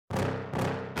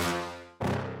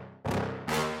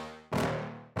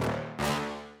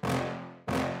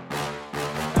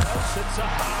It's a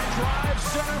high drive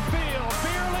center field.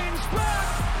 Beer leans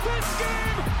back. This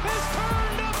game is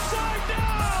turned upside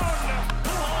down.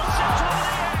 Ball sent to the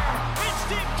air. It's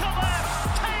deep to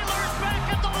left. Taylor's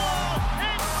back at the wall.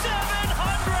 It's 700.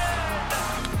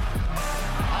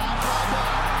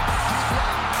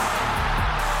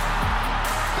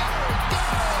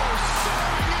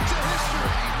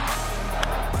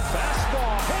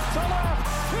 Fastball hit to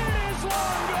left. It is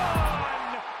long gone.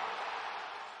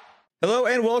 Hello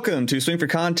and welcome to Swing for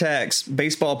Contact's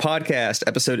Baseball Podcast,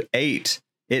 Episode 8.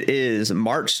 It is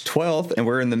March 12th, and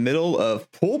we're in the middle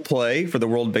of pool play for the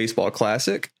World Baseball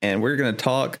Classic, and we're going to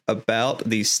talk about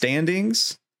the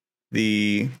standings,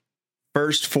 the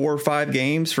first 4 or 5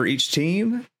 games for each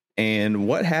team, and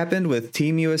what happened with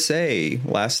Team USA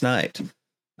last night.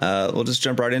 We'll just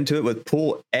jump right into it with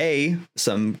Pool A.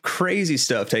 Some crazy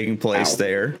stuff taking place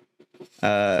there.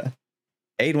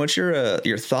 Aiden, what's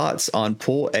your thoughts on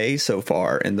Pool A so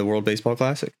far in the World Baseball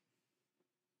Classic?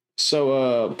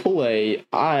 So, Pool A,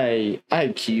 I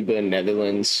had Cuba and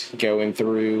Netherlands going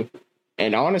through,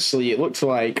 and honestly, it looked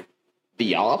like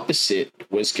the opposite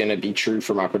was going to be true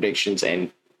for my predictions,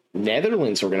 and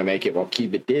Netherlands were going to make it while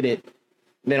Cuba didn't.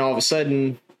 Then all of a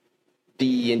sudden,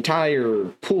 the entire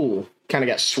pool kind of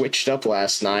got switched up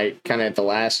last night, kind of at the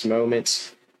last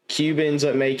moments. Cuba ends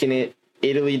up making it.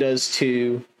 Italy does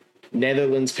too.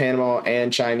 Netherlands, Panama,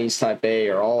 and Chinese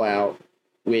Taipei are all out,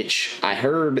 which I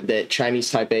heard that Chinese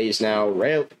Taipei is now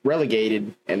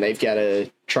relegated, and they've got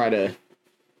to try to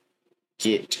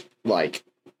get, like,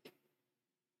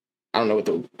 I don't know what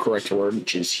the correct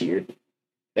word is here.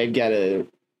 They've got to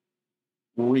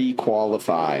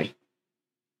re-qualify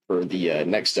for the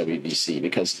next WBC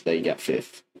because they got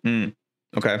 5th.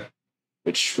 Okay.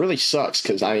 Which really sucks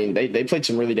because, I mean, they played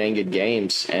some really dang good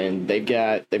games, and they've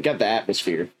got the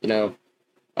atmosphere, you know.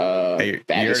 Hey,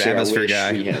 you're an atmosphere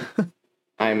guy.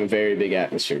 I'm a very big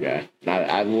atmosphere guy.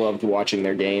 I loved watching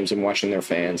their games and watching their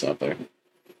fans out there.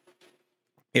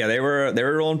 Yeah, they were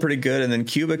rolling pretty good, and then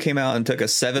Cuba came out and took a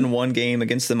 7-1 game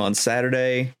against them on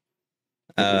Saturday.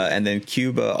 And then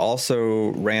Cuba also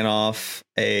ran off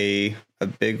a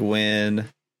big win.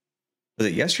 Was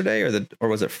it yesterday or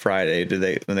was it Friday?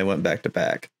 When they went back to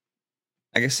back?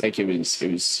 I guess I think it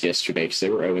was yesterday because they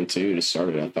were 0-2 to start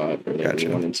it. I thought, or they Gotcha.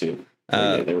 were 1-2.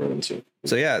 Yeah, they were 0-2.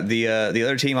 So yeah, the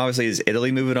other team obviously is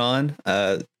Italy moving on.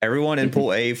 Everyone in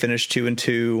Pool A finished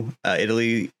 2-2.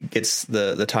 Italy gets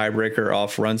the tiebreaker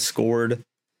off runs scored.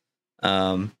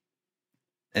 And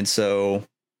so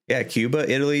yeah, Cuba,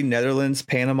 Italy, Netherlands,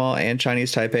 Panama, and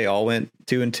Chinese Taipei all went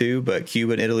 2-2, but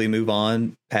Cuba and Italy move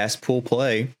on past pool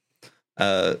play.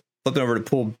 Flipping over to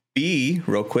Pool B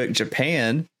real quick,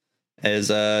 Japan is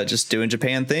just doing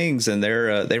Japan things, and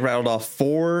they rattled off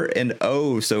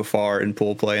 4-0 so far in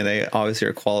pool play, and they obviously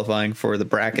are qualifying for the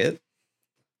bracket.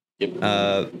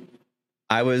 Yep.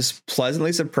 I was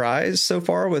pleasantly surprised so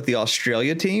far with the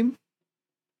Australia team.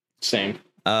 Same.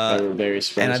 They were very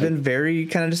surprising. And I've been very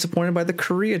kind of disappointed by the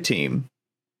Korea team.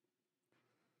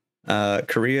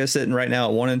 Korea sitting right now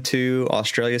at 1-2,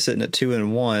 Australia sitting at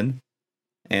 2-1.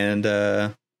 And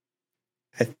I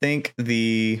think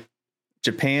the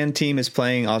Japan team is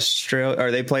playing Australia, or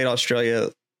they played Australia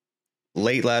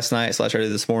late last night / early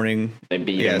this morning. They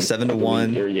beat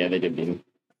 7-1. Yeah, they did beat them.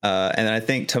 And then I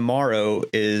think tomorrow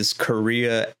is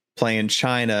Korea playing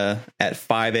China at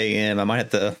 5 a.m. I might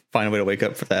have to find a way to wake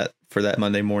up for that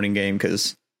Monday morning game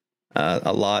because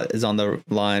a lot is on the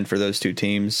line for those two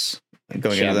teams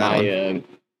going into that one.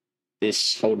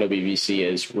 This whole WBC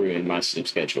has ruined my sleep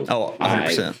schedule. Oh,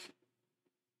 100%. I've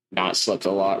not slept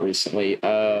a lot recently.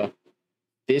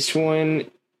 This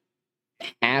one,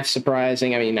 half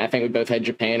surprising. I mean, I think we both had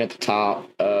Japan at the top.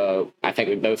 I think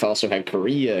we both also had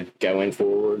Korea going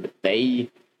forward.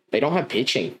 They don't have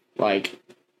pitching. Like,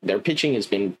 their pitching has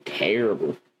been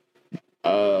terrible.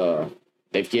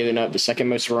 They've given up the second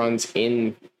most runs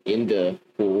in the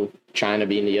pool, China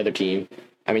being the other team.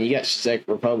 I mean, you got Czech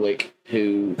Republic,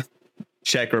 who...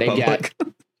 Czech Republic.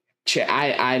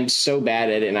 I'm so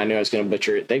bad at it, and I knew I was going to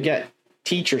butcher it. They've got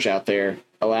teachers out there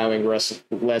allowing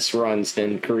less runs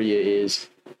than Korea is.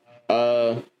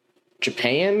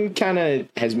 Japan kind of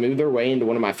has moved their way into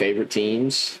one of my favorite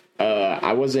teams.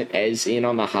 I wasn't as in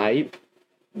on the hype,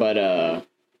 but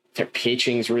their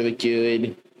pitching's really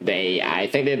good. I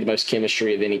think they have the most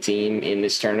chemistry of any team in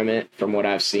this tournament from what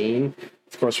I've seen.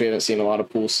 Of course, we haven't seen a lot of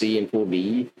Pool C and Pool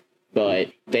B,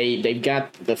 but they've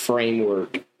got the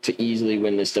framework to easily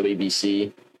win this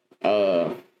WBC.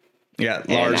 Lars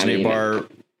Newbar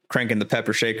cranking the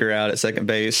pepper shaker out at second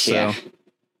base. Yeah. So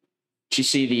Did you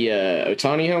see the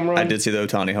Ohtani home run? I did see the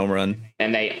Ohtani home run.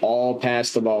 And they all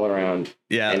passed the ball around.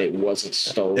 Yeah. And it wasn't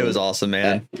stolen. It was awesome,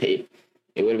 man. It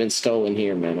would have been stolen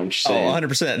here, man. I'm just saying.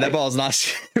 100%. That ball is not,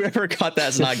 whoever caught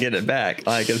that's not getting it back.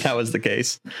 Like, if that was the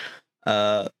case.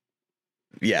 Yeah.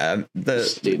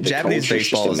 The Japanese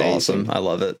baseball is awesome. I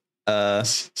love it.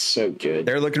 So good.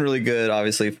 They're looking really good.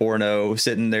 Obviously 4-0,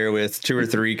 sitting there with 2 or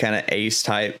 3 kind of ace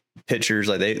type pitchers.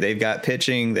 Like they've got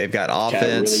pitching, they've got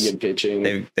offense, really good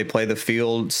pitching. They play the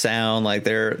field sound. Like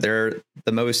they're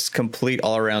the most complete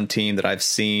all around team that I've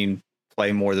seen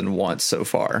play more than once so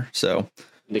far. So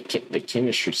the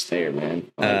chemistry's there, man.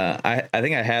 I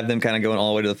think I have them kind of going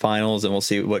all the way to the finals, and we'll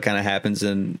see what kind of happens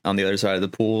on the other side of the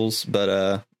pools.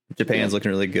 But Japan's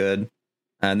looking really good.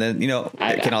 And then,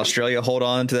 can Australia hold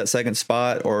on to that second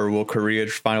spot, or will Korea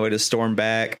find a way to storm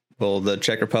back? Will the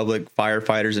Czech Republic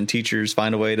firefighters and teachers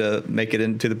find a way to make it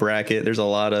into the bracket? There's a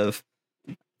lot of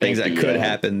things that could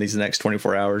happen these next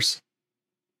 24 hours.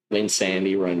 Lynn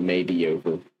Sandy run may be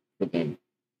over for them.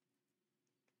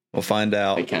 We'll find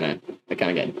out. They kind of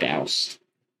got doused.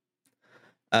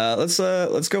 Let's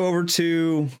go over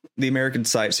to the American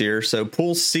sites here. So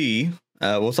Pool C.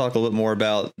 We'll talk a little bit more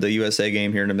about the USA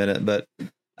game here in a minute, but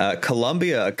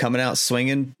Colombia coming out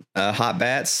swinging hot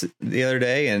bats the other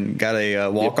day and got a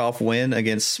walk-off win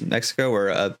against Mexico, or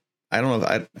I don't know,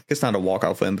 I guess not a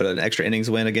walk-off win, but an extra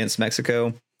innings win against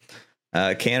Mexico.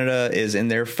 Canada is in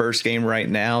their first game right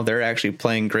now. They're actually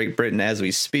playing Great Britain as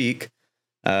we speak.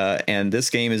 And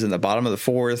this game is in the bottom of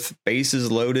the 4th,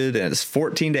 bases loaded, and it's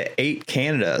 14-8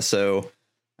 Canada. So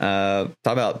talk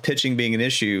about pitching being an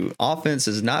issue. Offense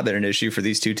has not been an issue for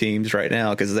these two teams right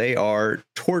now because they are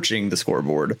torching the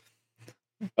scoreboard.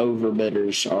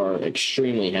 Overbettors are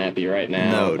extremely happy right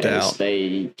now. No doubt.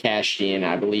 They cashed in,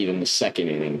 I believe, in the second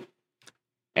inning.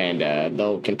 And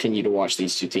they'll continue to watch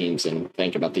these two teams and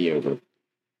think about the over.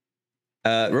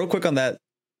 Real quick on that,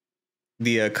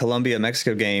 the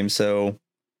Colombia-Mexico game. So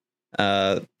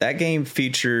that game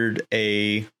featured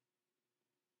a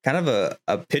kind of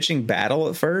a pitching battle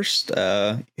at first.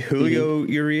 Julio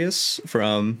Urias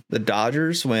from the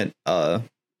Dodgers went a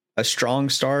strong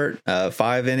start,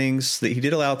 5 innings. He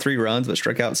did allow 3 runs, but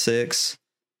struck out 6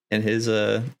 in his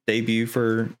debut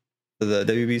for the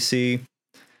WBC.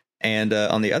 And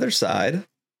on the other side,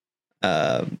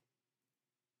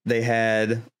 they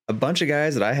had a bunch of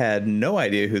guys that I had no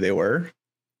idea who they were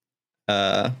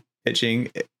pitching.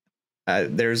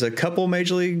 There's a couple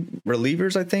major league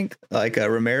relievers, I think, like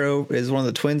Romero is one of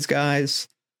the Twins guys.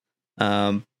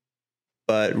 But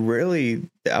really,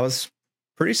 I was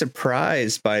pretty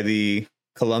surprised by the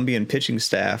Colombian pitching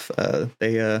staff.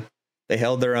 They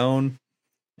held their own,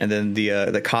 and then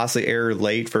the costly error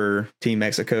late for Team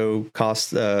Mexico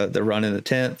cost the run in the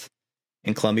 10th,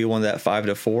 and Colombia won that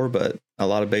 5-4. But a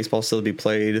lot of baseball still to be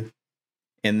played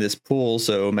in this pool,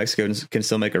 so Mexico can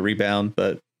still make a rebound.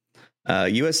 But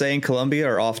USA and Colombia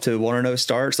are off to 1-0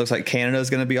 starts. Looks like Canada is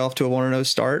going to be off to a 1-0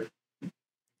 start.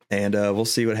 And we'll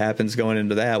see what happens going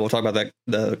into that. We'll talk about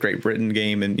the Great Britain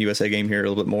game and USA game here a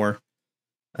little bit more,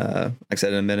 like I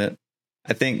said, in a minute.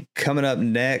 I think coming up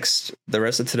next, the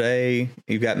rest of today,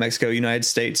 you've got Mexico, United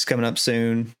States coming up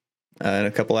soon in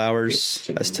a couple hours.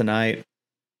 That's tonight.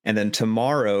 And then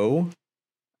tomorrow,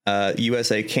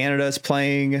 USA, Canada is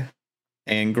playing,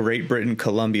 and Great Britain,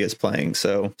 Colombia is playing.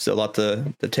 So still a lot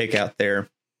to take out there.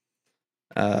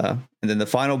 And then the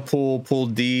final Pool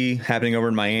D, happening over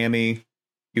in Miami.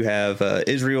 You have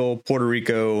Israel, Puerto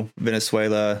Rico,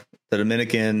 Venezuela, the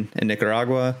Dominican, and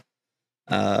Nicaragua.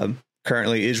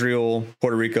 Currently, Israel,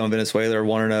 Puerto Rico, and Venezuela are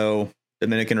 1-0.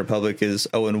 Dominican Republic is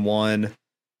 0-1,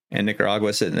 and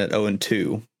Nicaragua sitting at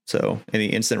 0-2. So, any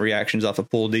instant reactions off of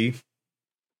Pool D?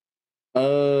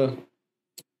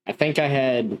 I think I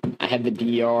had the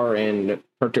DR and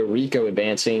Puerto Rico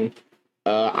advancing.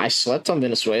 I slept on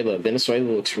Venezuela. Venezuela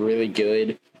looks really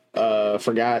good.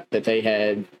 Forgot that they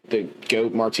had the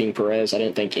GOAT Martin Perez. I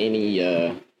didn't think any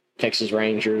Texas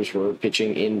Rangers were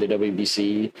pitching in the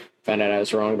WBC. Found out I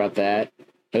was wrong about that.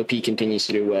 Hope he continues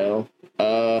to do well.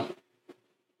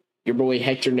 Your boy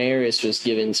Hector Neris was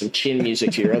giving some chin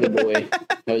music to your other boy,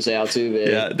 Jose Altuve.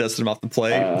 Yeah, dusted him off the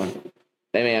plate.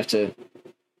 They may have to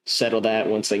settle that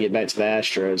once they get back to the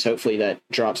Astros. Hopefully that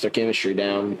drops their chemistry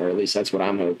down, or at least that's what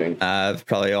I'm hoping.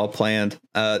 Probably all planned.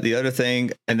 The other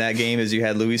thing in that game is you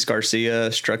had Luis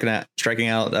Garcia striking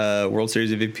out World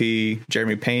Series MVP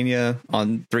Jeremy Pena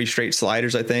on 3 straight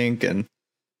sliders, I think. And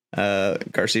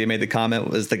Garcia made the comment,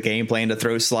 was the game plan to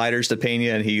throw sliders to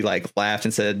Pena? And he laughed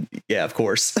and said, yeah, of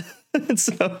course.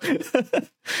 So,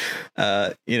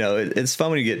 it's fun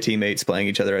when you get teammates playing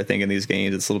each other. I think in these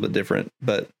games, it's a little bit different.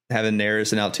 But having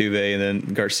Neris and Altuve and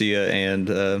then Garcia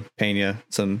and Pena,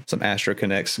 some Astro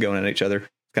connects going at each other,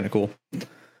 kind of cool.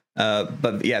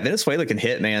 But yeah, Venezuela can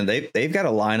hit, man. They've got a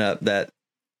lineup that,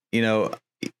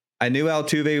 I knew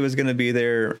Altuve was going to be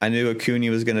there. I knew Acuna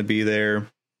was going to be there.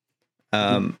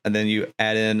 And then you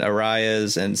add in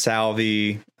Arias and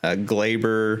Salvi,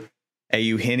 Glaber,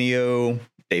 Eugenio,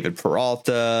 David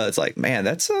Peralta. It's like, man,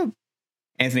 that's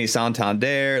Anthony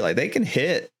Santander. Like, they can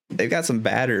hit. They've got some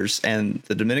batters. And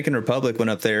the Dominican Republic went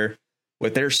up there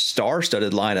with their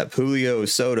star-studded lineup: Julio,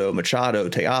 Soto, Machado,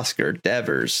 Teoscar,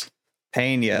 Devers,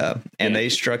 Pena, and they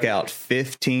struck out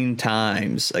 15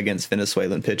 times against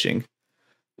Venezuelan pitching.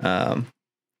 That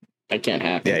can't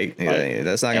happen. Yeah,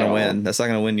 that's not going to win. That's not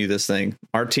going to win you this thing.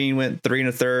 Martin went 3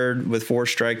 1/3 with 4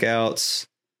 strikeouts.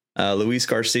 Luis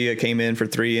Garcia came in for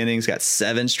 3 innings, got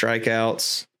 7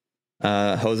 strikeouts.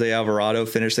 Jose Alvarado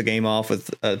finished the game off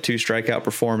with a 2 strikeout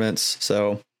performance.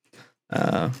 So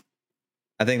I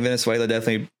think Venezuela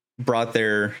definitely brought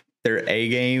their A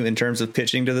game in terms of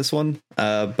pitching to this one.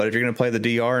 But if you're going to play the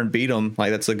DR and beat them,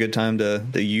 like, that's a good time to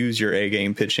use your A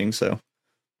game pitching. So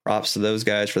props to those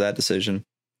guys for that decision.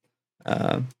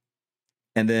 And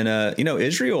then,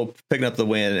 Israel picking up the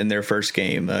win in their first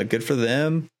game. Good for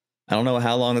them. I don't know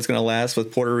how long it's going to last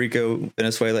with Puerto Rico,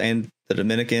 Venezuela, and the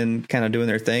Dominican kind of doing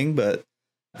their thing. But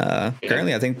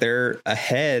currently, I think they're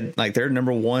ahead. Like, they're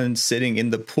number 1 sitting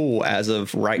in the pool as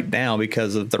of right now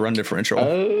because of the run differential.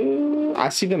 I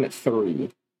see them at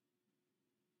 3.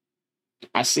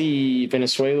 I see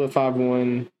Venezuela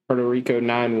 5-1, Puerto Rico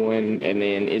 9-1, and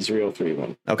then Israel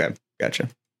 3-1. Okay, gotcha.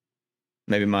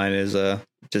 Maybe mine is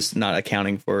just not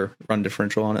accounting for run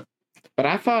differential on it. But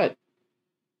I thought...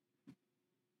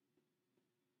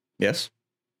 Yes?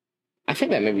 I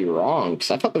think that may be wrong, because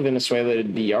I thought the Venezuela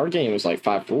DR game was like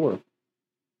 5-4.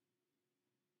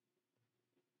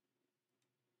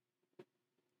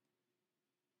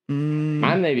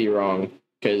 Mine may be wrong,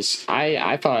 because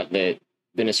I thought that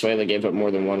Venezuela gave up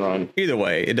more than 1 run. Either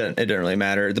way, it doesn't really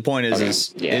matter. The point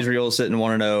is Israel's sitting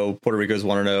 1-0, Puerto Rico's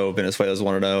 1-0, Venezuela's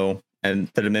 1-0, and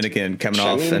the Dominican coming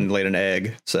off and laid an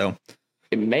egg. So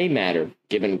it may matter,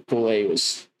 given Pool A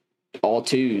was all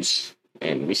 2s,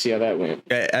 and we see how that went.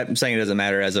 I'm saying it doesn't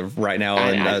matter as of right now,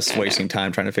 and us wasting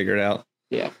time trying to figure it out.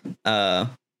 Yeah.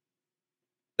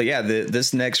 But yeah,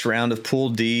 this next round of Pool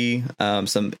D,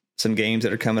 some games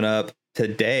that are coming up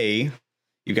today.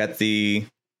 You got the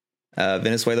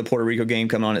Venezuela Puerto Rico game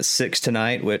coming on at 6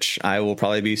 tonight, which I will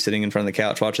probably be sitting in front of the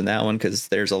couch watching that one because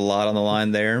there's a lot on the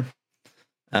line there.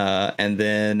 And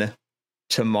then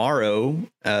tomorrow,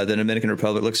 the Dominican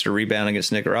Republic looks to rebound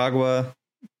against Nicaragua,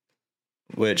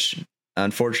 which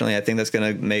unfortunately I think that's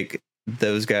going to make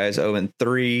those guys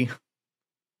 0-3.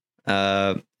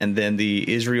 And then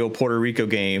the Israel Puerto Rico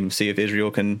game, see if Israel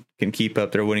can keep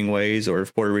up their winning ways or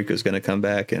if Puerto Rico is going to come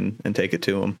back and take it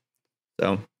to them.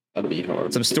 So that'll be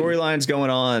hard. Some storylines going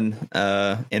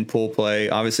on in pool play.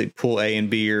 Obviously, Pool A and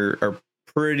B are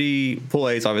pretty. Pool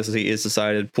A is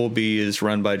decided. Pool B is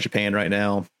run by Japan right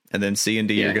now, and then C and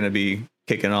D are going to be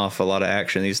kicking off a lot of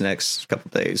action these next couple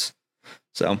of days.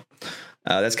 So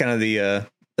that's kind of the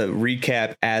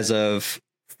recap as of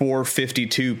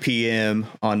 4:52 p.m.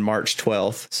 on March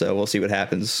 12th. So we'll see what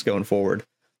happens going forward.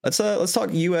 Let's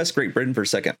talk U.S. Great Britain for a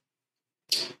second.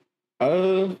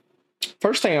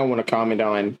 First thing I want to comment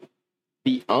on,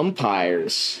 the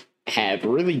umpires have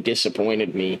really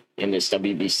disappointed me in this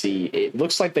WBC. It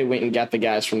looks like they went and got the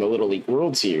guys from the Little League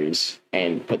World Series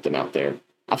and put them out there.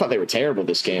 I thought they were terrible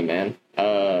this game, man.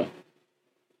 There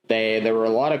were a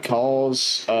lot of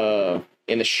calls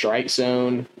in the strike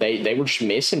zone. They were just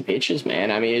missing pitches,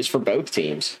 man. I mean, it's for both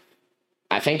teams.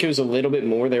 I think it was a little bit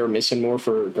more. They were missing more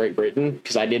for Great Britain,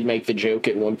 because I did make the joke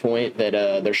at one point that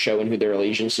they're showing who their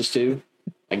allegiance is to.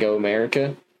 I go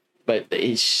America. But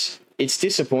it's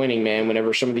disappointing, man,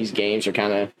 whenever some of these games are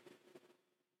kind of,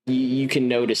 you can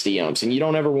notice the umps, and you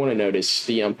don't ever want to notice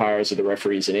the umpires or the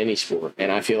referees in any sport.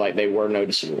 And I feel like they were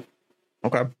noticeable.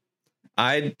 Okay.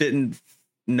 I didn't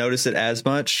notice it as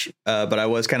much, but I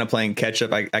was kind of playing catch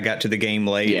up. I got to the game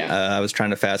late. Yeah. I was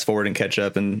trying to fast forward and catch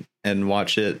up and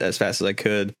watch it as fast as I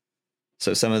could.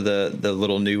 So some of the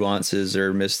little nuances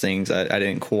or missed things I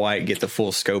didn't quite get the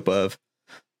full scope of.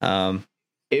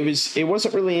 It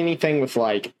wasn't really anything with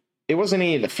it wasn't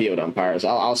any of the field umpires.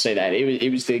 I'll say that.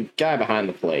 It was the guy behind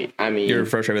the plate. I mean, you're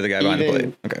frustrated with the guy behind the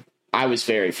plate. Okay. I was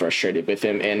very frustrated with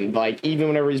him, and even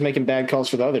whenever he's making bad calls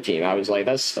for the other team, I was like,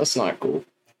 that's not cool.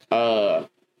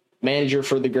 Manager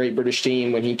for the Great British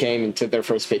team, when he came and took their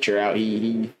first pitcher out,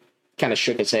 he kind of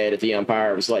shook his head at the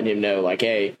umpire, was letting him know,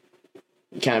 hey,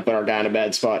 you kind of put our guy in a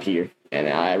bad spot here, and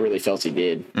I really felt he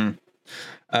did.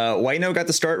 Waino got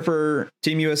the start for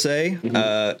Team USA.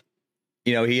 Mm-hmm.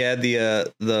 He had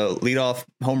the leadoff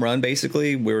home run.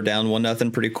 Basically, we were down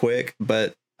 1-0 pretty quick,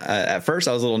 but at first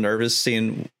I was a little nervous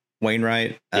seeing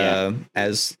Wainwright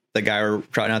as the guy we're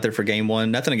trotting out there for game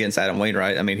one. Nothing against Adam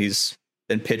Wainwright. I mean, he's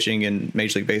been pitching in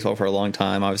Major League Baseball for a long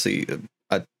time. Obviously,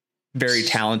 a very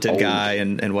talented guy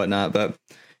and whatnot. But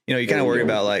you kind of worry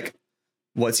about like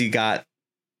what's he got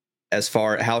as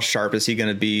far how sharp is he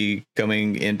going to be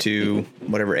going into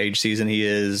whatever age season he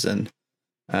is, and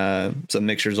some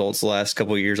mixed results the last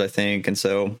couple of years, I think. And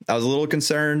so I was a little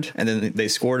concerned, and then they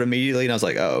scored immediately, and I was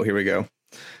like, oh, here we go.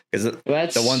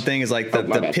 Because the one thing is like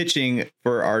the pitching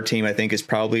for our team, I think, is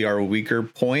probably our weaker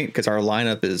point because our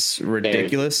lineup is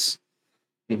ridiculous.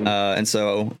 Mm-hmm. And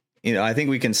so, I think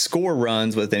we can score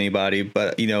runs with anybody,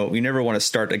 but, you never want to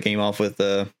start a game off with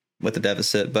a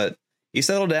deficit. But he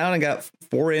settled down and got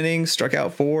 4 innings, struck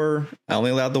out 4. I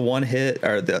only allowed the 1 hit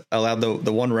or allowed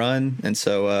the 1 run. And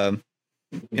so,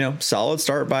 solid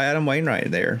start by Adam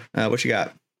Wainwright there. What you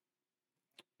got?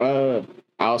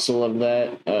 I also love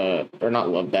that, or not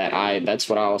love that. That's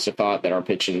what I also thought, that our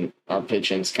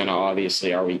pitching's kind of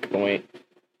obviously our weak point.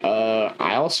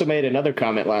 I also made another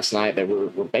comment last night that we're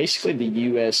basically the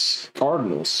U.S.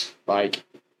 Cardinals. Like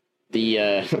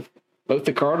both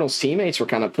the Cardinals teammates were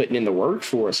kind of putting in the work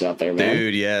for us out there, man.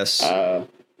 Dude, yes.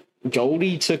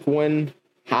 Goldie took one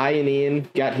high and in,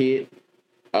 got hit.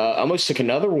 Almost took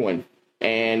another one,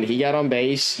 and he got on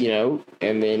base, and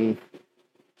then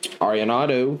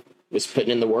Arenado was putting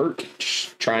in the work,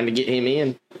 trying to get him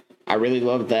in. I really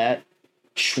loved that.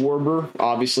 Schwarber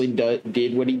obviously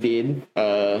did what he did.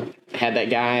 Had that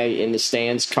guy in the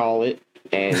stands call it,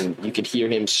 and you could hear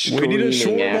him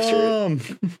screaming after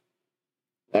it.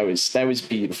 That was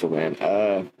beautiful,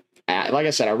 man. Like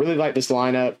I said, I really like this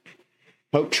lineup.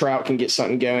 Hope Trout can get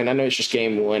something going. I know it's just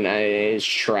game one. It's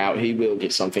Trout. He will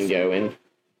get something going.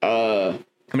 I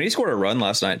mean, he scored a run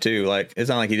last night too. Like, it's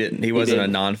not like he wasn't a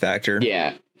non-factor.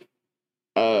 Yeah.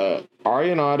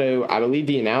 Arenado, I believe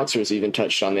the announcers even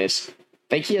touched on this.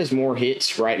 I think he has more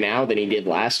hits right now than he did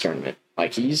last tournament.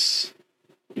 Like, he was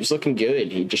looking good.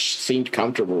 He just seemed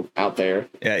comfortable out there.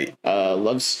 Yeah.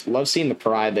 Loves seeing the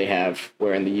pride they have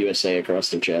wearing the USA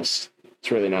across their chest.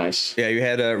 It's really nice. Yeah, you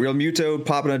had Real Muto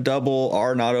popping a double.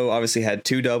 Arenado obviously had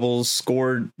 2 doubles,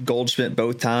 scored Goldschmidt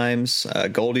both times.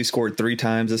 Goldie scored 3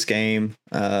 times this game.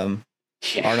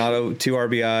 Arenado 2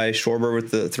 RBI, Schwarber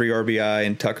with the 3 RBI,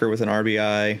 and Tucker with an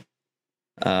RBI.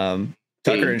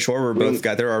 Tucker and Schwarber both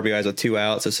got their RBIs with 2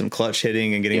 outs, so some clutch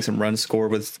hitting and getting some runs scored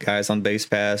with guys on base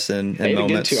pass and moments. They had a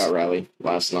good 2-out rally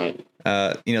last night.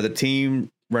 The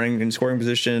team running in scoring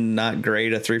position, not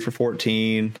great. A 3 for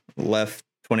 14, left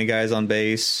 20 guys on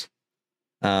base.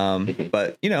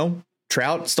 But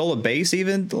Trout stole a base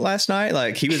even last night.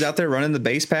 Like, he was out there running the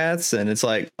base paths, and it's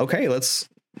like, okay, let's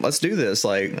do this.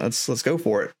 Like, let's go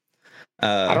for it.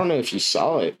 I don't know if you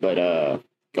saw it, but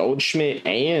Goldschmidt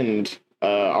and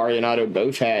Arenado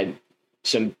both had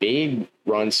some big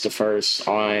runs to first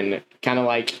on kind of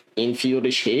like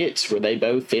infieldish hits where they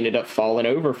both ended up falling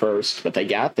over first, but they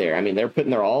got there. I mean, they're putting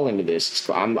their all into this.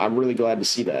 I'm really glad to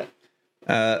see that.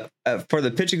 For the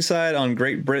pitching side on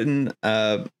Great Britain,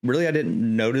 really I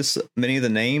didn't notice many of the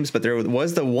names, but there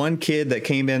was the one kid that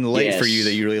came in late for you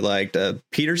that you really liked,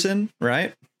 Peterson,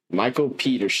 right? Michael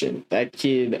Peterson. That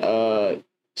kid,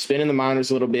 he's been in the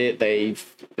minors a little bit. They've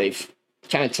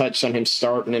kind of touched on him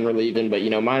starting and relieving, but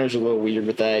minors are a little weird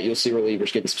with that. You'll see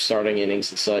relievers getting some starting innings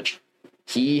and such.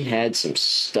 He had some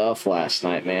stuff last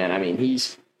night, man. I mean,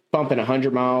 he's pumping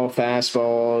 100-mile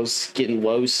fastballs, getting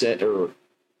low set or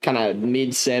kind of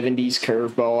mid-70s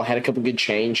curveball, had a couple good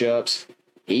change-ups.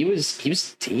 He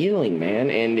was dealing, man.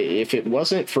 And if it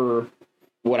wasn't for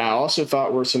what I also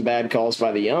thought were some bad calls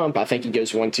by the ump, I think he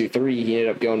goes 1-2-3. He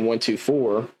ended up going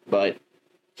 1-2-4, but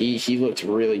he looked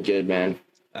really good, man.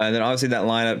 And then obviously that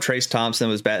lineup, Trace Thompson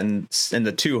was batting in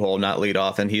the 2-hole, not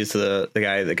leadoff, and he's the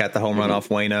guy that got the home run off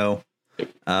Waino.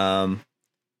 And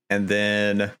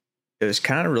then it was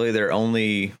kind of really their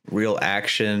only real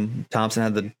action. Thompson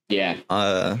had the he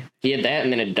had that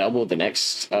and then a double the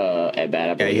next at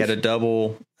bat. Yeah, he had a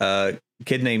double.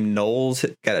 Kid named Knowles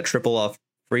got a triple off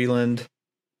Freeland.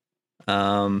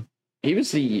 He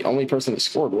was the only person that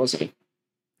scored, wasn't he?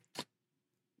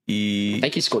 I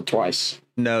think he scored twice.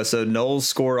 No, so Knowles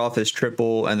scored off his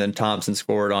triple, and then Thompson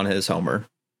scored on his homer.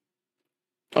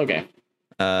 Okay.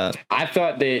 I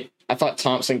thought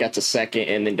Thompson got to second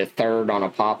and then to third on a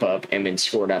pop-up and then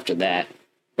scored after that.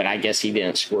 But I guess he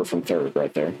didn't score from third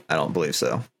right there. I don't believe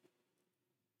so.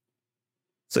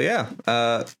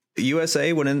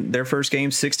 USA went in their first game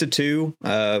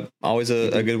 6-2. Always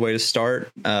a good way to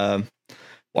start.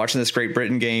 Watching this Great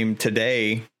Britain game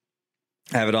today,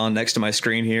 I have it on next to my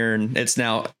screen here, and it's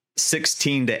now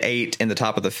 16-8 in the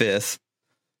top of the fifth.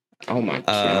 Oh my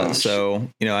gosh. So,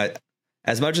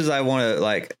 as much as I want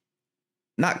to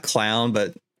not clown,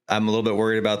 but I'm a little bit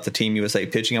worried about the Team USA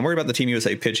pitching. I'm worried about the Team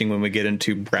USA pitching when we get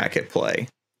into bracket play.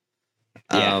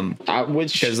 Yeah, I'm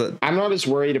not as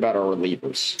worried about our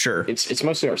relievers. Sure, it's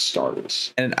mostly our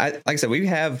starters. And like I said, we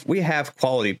have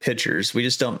quality pitchers. We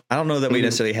just don't. I don't know that we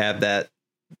necessarily have that.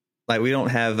 Like, we don't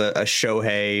have a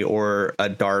Shohei or a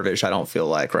Darvish. I don't feel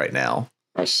like right now.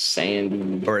 Or a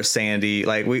Sandy.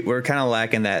 Like, we're kind of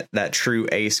lacking that true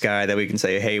ace guy that we can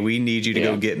say, hey, we need you to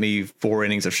go get me 4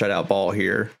 innings of shutout ball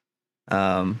here.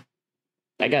 That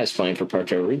guy's playing for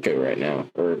Puerto Rico right now,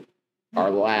 or our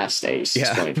last ace.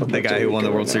 Yeah, the guy who won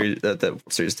the World Series, the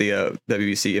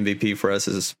WBC MVP for us,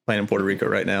 is playing in Puerto Rico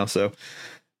right now. So,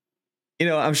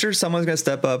 I'm sure someone's going to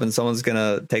step up and someone's going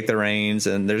to take the reins,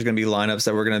 and there's going to be lineups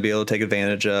that we're going to be able to take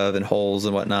advantage of, and holes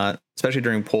and whatnot, especially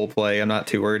during pool play. I'm not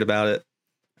too worried about it.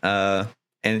 And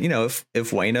if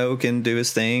Waino can do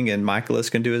his thing, and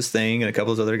Michaelis can do his thing, and a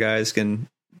couple of other guys can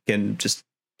just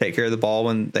take care of the ball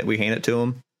when that we hand it to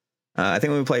them. I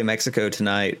think when we play Mexico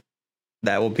tonight,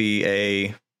 that will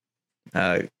be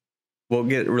we'll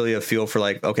get really a feel for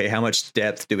okay, how much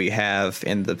depth do we have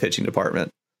in the pitching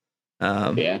department?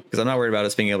 Because I'm not worried about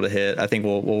us being able to hit. I think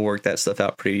we'll work that stuff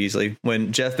out pretty easily.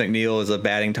 When Jeff McNeil is a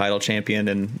batting title champion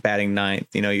and batting ninth,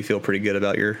 you feel pretty good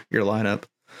about your lineup.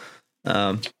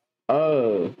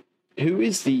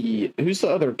 Who's the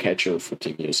other catcher for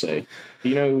Team USA? Do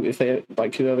you know if they who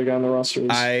the other guy on the roster is?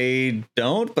 I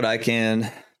don't, but I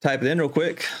can type it in real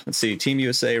quick. Let's see. Team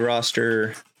USA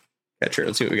roster catcher.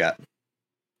 Let's see what we got.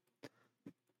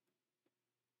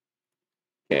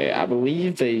 Okay, I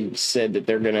believe they said that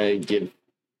they're gonna give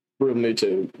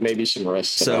Realmuto maybe some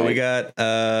rest tonight. So we got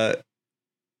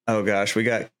we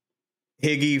got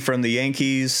Higgy from the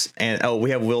Yankees, and we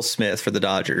have Will Smith for the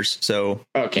Dodgers. So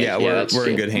we're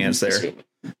in good hands there.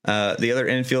 The other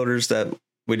infielders that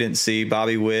we didn't see: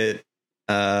 Bobby Witt,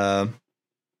 Tim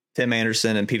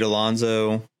Anderson, and Pete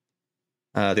Alonso.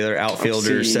 The other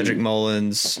outfielders: Cedric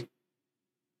Mullins.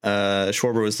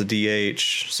 Schwarber was the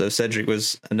DH, so Cedric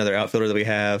was another outfielder that we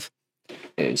have.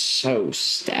 It's so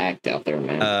stacked out there,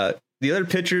 man. The other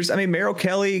pitchers, Merrill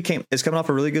Kelly is coming off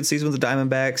a really good season with the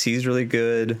Diamondbacks. He's really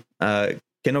good.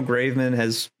 Kendall Graveman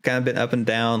has kind of been up and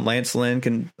down. Lance Lynn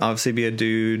can obviously be a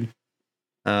dude.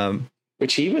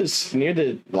 Which he was near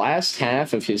the last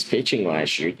half of his pitching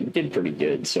last year. He did pretty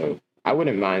good, so I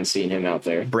wouldn't mind seeing him out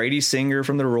there. Brady Singer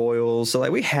from the Royals. So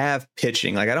we have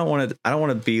pitching. I don't want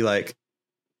to be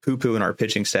poo-poo in our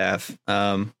pitching staff.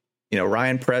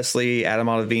 Ryan Presley, Adam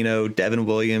Ottavino, Devin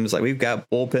Williams. We've got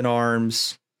bullpen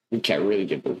arms. We've got really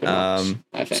good bullpen arms,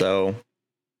 I think. So,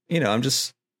 I'm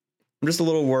just a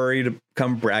little worried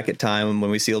come bracket time when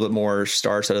we see a little bit more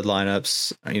star-studded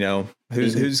lineups.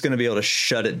 Who's going to be able to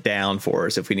shut it down for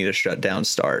us if we need a shutdown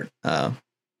start.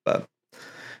 But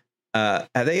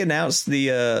have they announced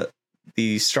the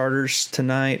starters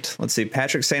tonight? Let's see.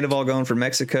 Patrick Sandoval going for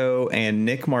Mexico, and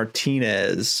Nick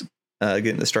Martinez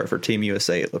getting the start for Team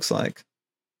USA, it looks like.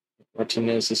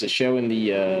 Martinez, is it showing the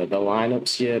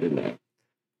lineups yet or no?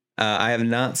 I have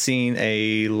not seen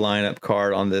a lineup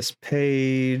card on this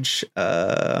page.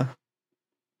 Here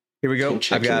we go.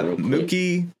 I've got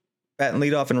Mookie batting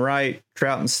leadoff and right,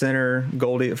 Trout in center,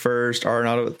 Goldie at first,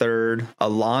 Arenado at third,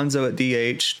 Alonso at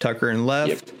DH, Tucker in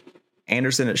left,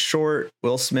 Anderson at short,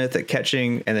 Will Smith at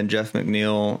catching, and then Jeff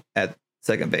McNeil at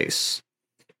second base.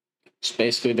 So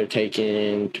basically, they're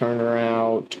taking Turner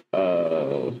out,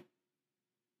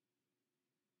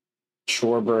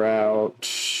 Schwarber out,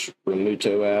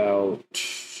 Realmuto out,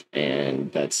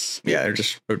 and that's they're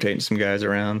just rotating some guys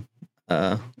around.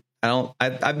 I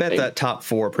bet that top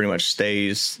four pretty much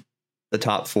stays the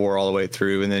top four all the way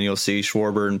through, and then you'll see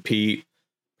Schwarber and Pete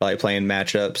probably playing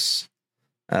matchups,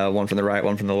 one from the right,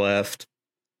 one from the left.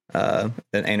 Then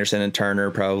Anderson and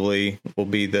Turner probably will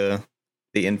be the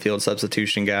infield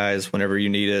substitution guys whenever you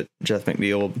need it. Jeff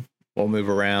McNeil will move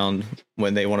around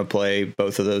when they want to play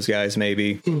both of those guys,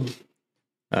 maybe.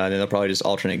 Then they'll probably just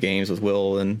alternate games with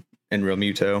Will and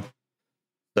Realmuto.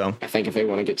 So I think if they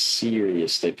want to get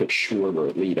serious, they put Schwarber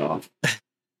at leadoff.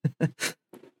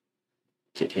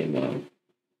 Get him.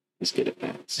 Let's get it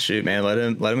back. Shoot, man, let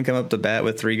him come up to bat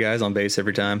with 3 guys on base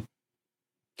every time.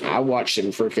 I watched him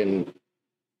freaking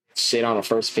sit on a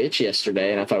first pitch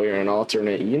yesterday, and I thought we were in an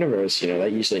alternate universe.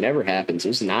 That usually never happens. It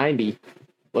was 90.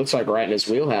 Looks like right in his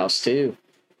wheelhouse too.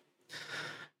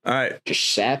 All right.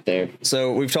 Just sat there.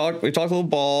 So we've talked a little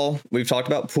ball. We've talked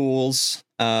about pools.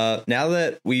 Now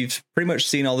that we've pretty much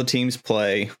seen all the teams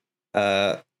play,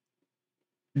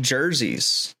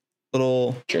 jerseys.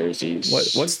 Little Jerseys.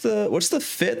 What's the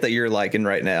fit that you're liking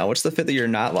right now? What's the fit that you're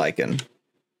not liking?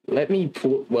 Let me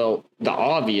pull. Well, the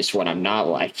obvious one I'm not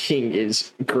liking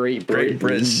is Great Britain. Great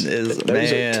Britain is,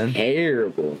 those man, are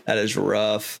terrible. That is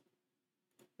rough.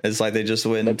 It's like they just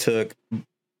went and took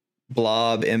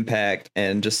Blob Impact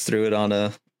and just threw it on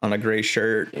a gray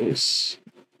shirt. It was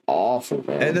awful,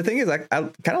 man. And the thing is, I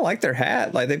kind of like their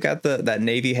hat. Like they've got that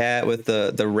navy hat with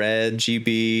the red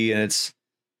GB, and it's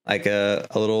like a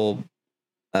little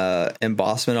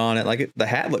embossment on it. Like the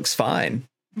hat looks fine.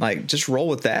 Like just roll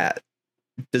with that.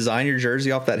 Design your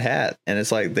jersey off that hat. And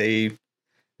it's like they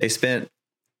spent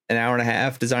an hour and a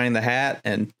half designing the hat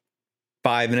and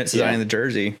 5 minutes designing the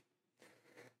jersey.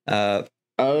 You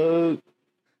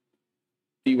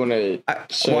want to?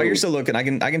 While you're still looking, I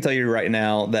can tell you right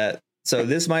now that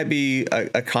this might be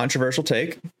a controversial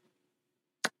take.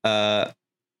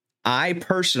 I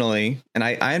personally, and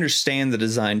I understand the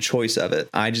design choice of it.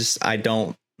 I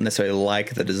don't necessarily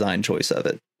like the design choice of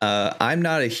it. I'm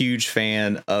not a huge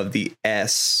fan of the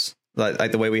S,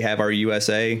 like the way we have our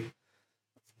USA.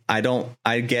 I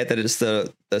get that it's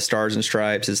the stars and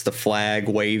stripes, it's the flag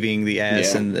waving the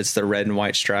S, and it's the red and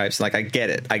white stripes. Like I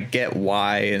get it. I get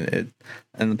why,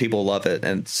 and people love it,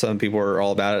 and some people are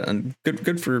all about it, and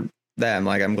good for them.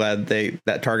 Like I'm glad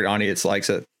that target audience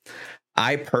likes it.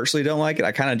 I personally don't like it.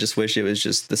 I kind of just wish it was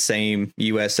just the same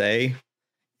USA.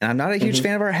 And I'm not a huge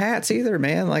fan of our hats either,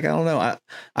 man. Like I don't know.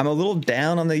 I'm a little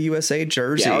down on the USA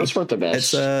jersey. Yeah, it's worth the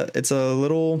best. It's a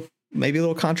little, maybe a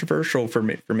little controversial for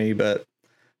me, but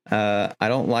I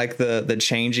don't like the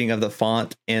changing of the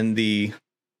font in the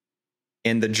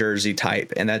jersey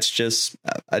type, and that's just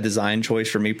a design choice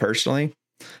for me personally.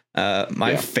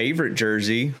 My favorite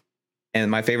jersey and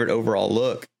my favorite overall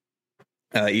look,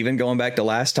 even going back to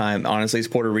last time, honestly, is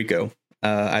Puerto Rico.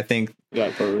 I think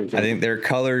their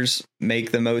colors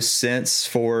make the most sense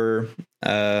for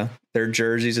their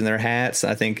jerseys and their hats.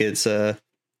 I think it's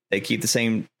they keep the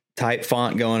same type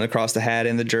font going across the hat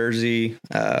and the jersey.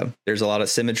 There's a lot of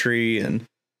symmetry, and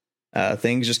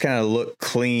things just kind of look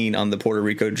clean on the Puerto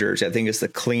Rico jersey. I think it's the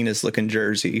cleanest looking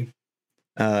jersey.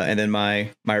 And then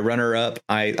my runner up,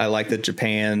 I like the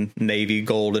Japan navy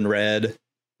gold and red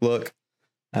look.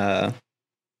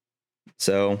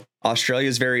 So Australia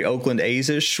is very Oakland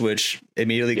A's-ish, which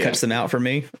immediately cuts them out for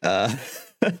me. I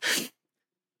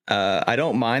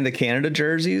don't mind the Canada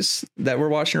jerseys that we're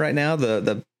watching right now.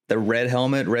 The red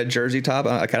helmet, red jersey top.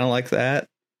 I kind of like that.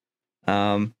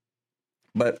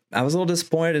 But I was a little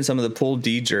disappointed in some of the Pool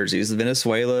D jerseys.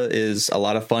 Venezuela is a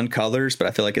lot of fun colors, but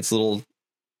I feel like it's a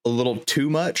little too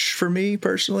much for me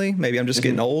personally. Maybe I'm just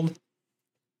getting old.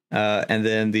 And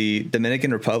then the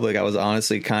Dominican Republic, I was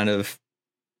honestly kind of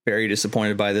very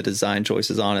disappointed by the design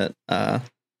choices on it.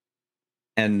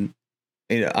 And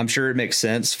I'm sure it makes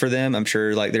sense for them. I'm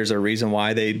sure like there's a reason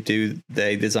why they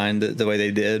designed it the way they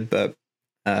did. But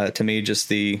to me, just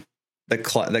the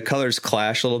colors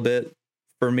clash a little bit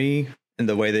for me, and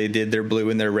the way they did their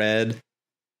blue and their red,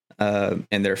 and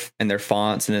their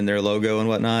fonts and then their logo and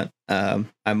whatnot.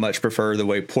 I much prefer the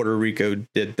way Puerto Rico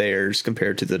did theirs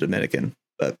compared to the Dominican.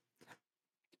 But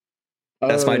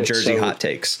that's my jersey hot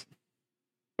takes.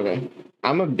 Okay.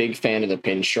 I'm a big fan of the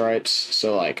pinstripes.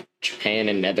 So like Japan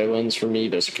and Netherlands for me,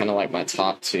 those are kind of like my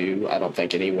top two. I don't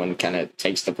think anyone kind of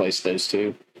takes the place of those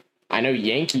two. I know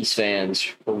Yankees fans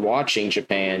were watching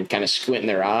Japan kind of squinting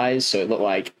their eyes, so it looked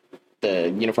like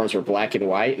the uniforms were black and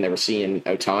white, and they were seeing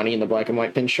Ohtani in the black and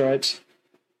white pinstripes.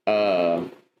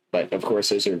 But of course,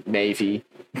 those are navy.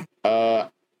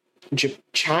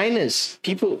 China's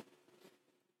people.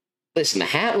 Listen, the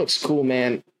hat looks cool,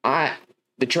 man.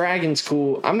 The dragon's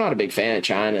cool. I'm not a big fan of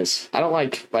China's. I don't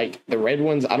like the red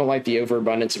ones. I don't like the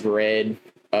overabundance of red.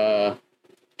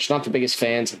 Just not the biggest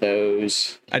fans of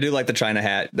those. I do like the China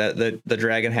hat. The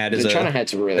dragon hat is China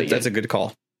hat's really that's a good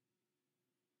call.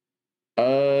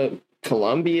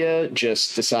 Columbia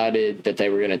just decided that they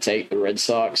were going to take the Red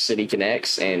Sox City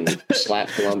Connects and slap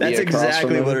Columbia. That's across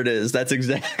exactly from what it is. That's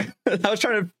exactly. I was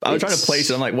trying to place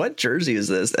it. I'm like, what jersey is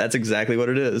this? That's exactly what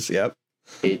it is. Yep.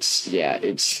 It's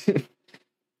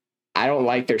I don't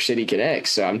like their City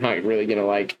Connects, so I'm not really going to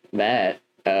like that.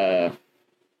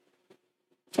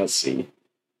 Let's see.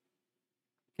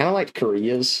 Kind of like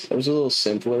Korea's. It was a little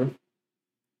simpler.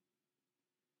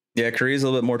 Yeah, Korea's a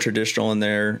little bit more traditional in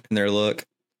their look.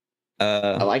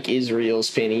 I like Israel's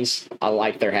pennies. I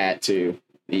like their hat too.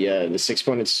 The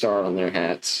 6-pointed star on their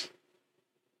hats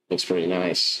looks pretty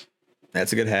nice.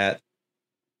 That's a good hat.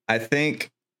 I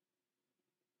think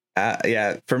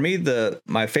Yeah, for me,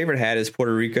 my favorite hat is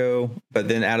Puerto Rico, but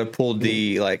then out of Pool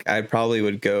D, like I probably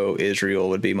would go Israel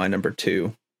would be my number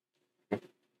 2.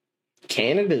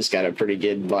 Canada's got a pretty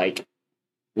good like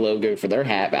logo for their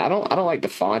hat, but I don't like the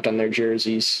font on their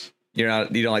jerseys. You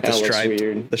don't like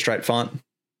the stripe font?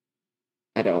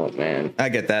 I don't, man. I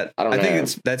get that. I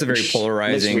think that's a very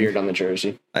polarizing. It's weird on the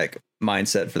jersey, like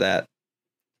mindset for that.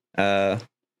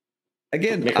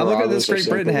 Again, I'm looking at this Great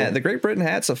Britain hat. The Great Britain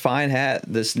hat's a fine hat.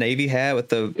 This navy hat with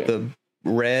the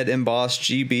red embossed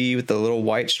GB with the little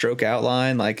white stroke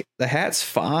outline. Like the hat's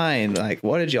fine. Like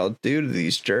what did y'all do to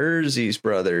these jerseys,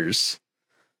 brothers?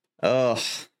 Oh,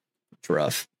 it's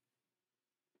rough.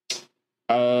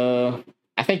 I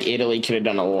think Italy could have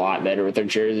done a lot better with their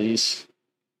jerseys.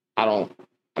 I'm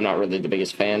not really the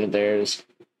biggest fan of theirs.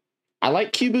 I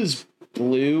like Cuba's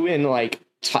blue and like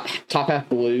top half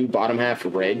blue, bottom half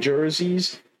red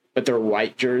jerseys, but their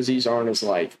white jerseys aren't as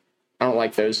like, I don't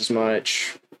like those as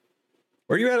much.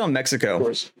 Where are you at on Mexico? Of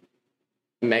course,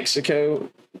 Mexico,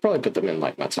 probably put them in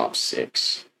like my top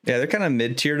 6. Yeah, they're kind of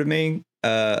mid tier to me.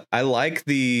 I like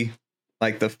the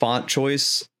font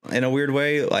choice in a weird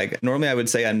way. Like normally I would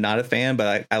say I'm not a fan,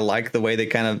 but I like the way they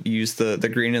kind of use the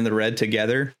green and the red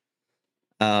together.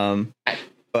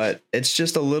 But it's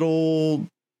just a little,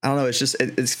 I don't know. It's just,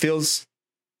 it feels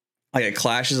like it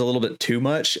clashes a little bit too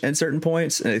much in certain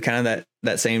points. And it's kind of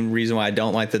that same reason why I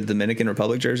don't like the Dominican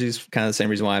Republic jerseys, kind of the same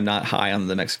reason why I'm not high on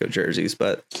the Mexico jerseys,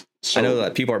 but I know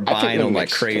that people are buying them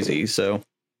like crazy. So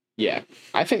yeah,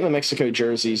 I think the Mexico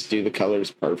jerseys do the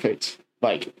colors perfect.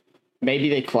 Like maybe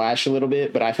they clash a little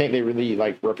bit, but I think they really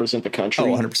like represent the country.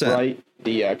 100%. Right?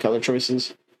 The color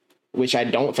choices, which I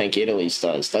don't think Italy's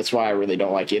does. That's why I really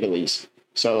don't like Italy's.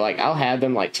 So, like, I'll have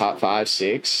them, like, top 5,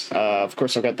 6. Of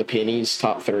course, I've got the pennies,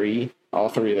 top 3, all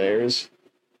 3 of theirs.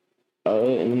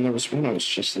 And then there was one I was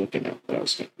just looking at that I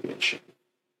was going to mention.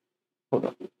 Hold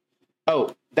on.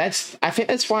 Oh, I think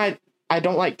that's why I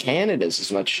don't like Canada's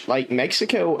as much. Like,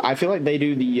 Mexico, I feel like they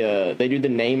do the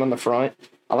name on the front.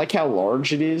 I like how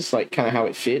large it is, like, kind of how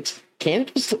it fits.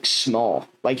 Canada's looks small.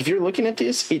 Like, if you're looking at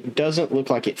this, it doesn't look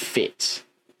like it fits.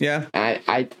 Yeah.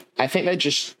 I think that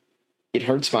just... it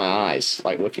hurts my eyes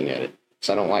like looking at it,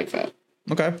 so I don't like that.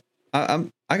 Okay, I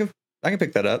can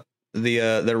pick that up.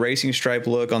 The racing stripe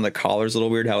look on the collar is a little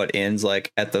weird. How it ends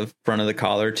like at the front of the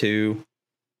collar too.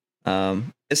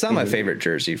 It's not my favorite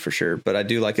jersey for sure, but I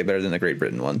do like it better than the Great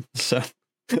Britain one. So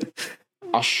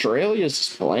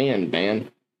Australia's bland,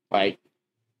 man. Like,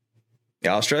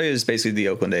 yeah, Australia is basically the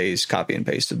Oakland A's copy and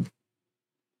pasted.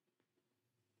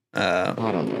 I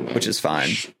don't know, man. Which is fine.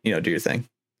 You know, do your thing.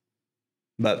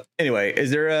 But anyway, is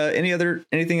there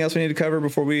anything else we need to cover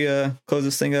before we close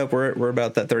this thing up? We're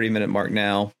about that 30-minute mark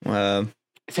now. I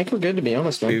think we're good, to be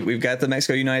honest, man. We've got the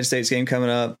Mexico-United States game coming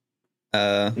up.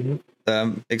 That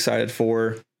I'm excited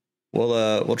for.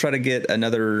 We'll try to get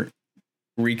another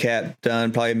recap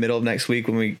done probably middle of next week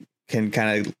when we can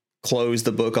kind of close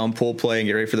the book on pool play and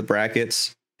get ready for the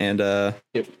brackets. And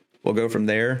we'll go from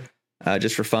there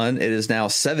just for fun. It is now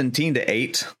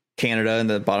 17-8 Canada in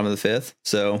the bottom of the 5th.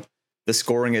 So the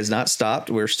scoring has not stopped.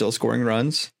 We're still scoring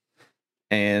runs.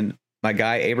 And my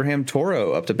guy, Abraham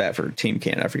Toro, up to bat for Team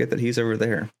Canada. I forget that he's over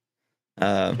there.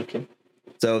 Okay.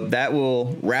 So that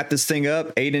will wrap this thing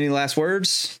up. Aiden, any last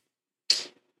words?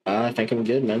 I think I'm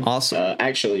good, man. Awesome.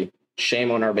 Actually,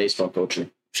 shame on our baseball culture.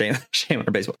 Shame on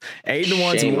our baseball. Aiden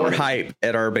wants more hype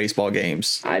at our baseball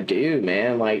games. I do,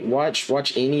 man. Like,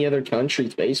 watch any other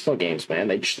country's baseball games, man.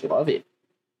 They just love it.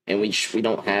 And we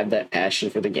don't have that passion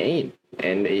for the game.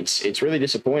 And it's really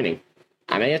disappointing.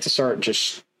 I may have to start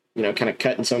just, kind of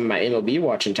cutting some of my MLB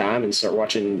watching time and start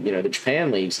watching, the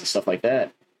Japan leagues and stuff like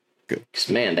that. Good. Because,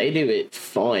 man, they do it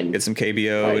fun. Get some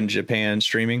KBO in Japan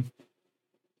streaming.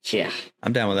 Yeah.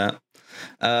 I'm down with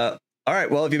that. All right.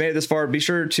 Well, if you made it this far, be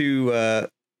sure to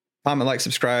comment, like,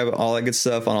 subscribe, all that good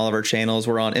stuff on all of our channels.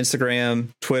 We're on Instagram,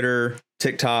 Twitter,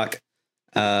 TikTok.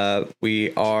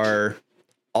 We are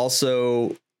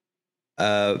also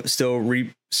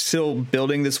still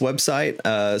building this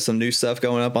website. Some new stuff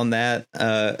going up on that.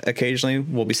 Occasionally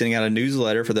we'll be sending out a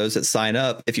newsletter for those that sign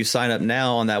up. If you sign up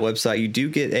now on that website, you do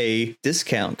get a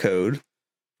discount code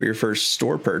for your first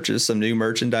store purchase. Some new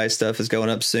merchandise stuff is going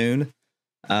up soon.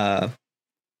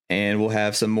 And we'll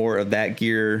have some more of that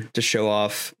gear to show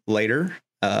off later.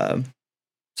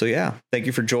 So yeah, thank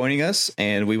you for joining us,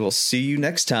 and we will see you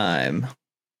next time.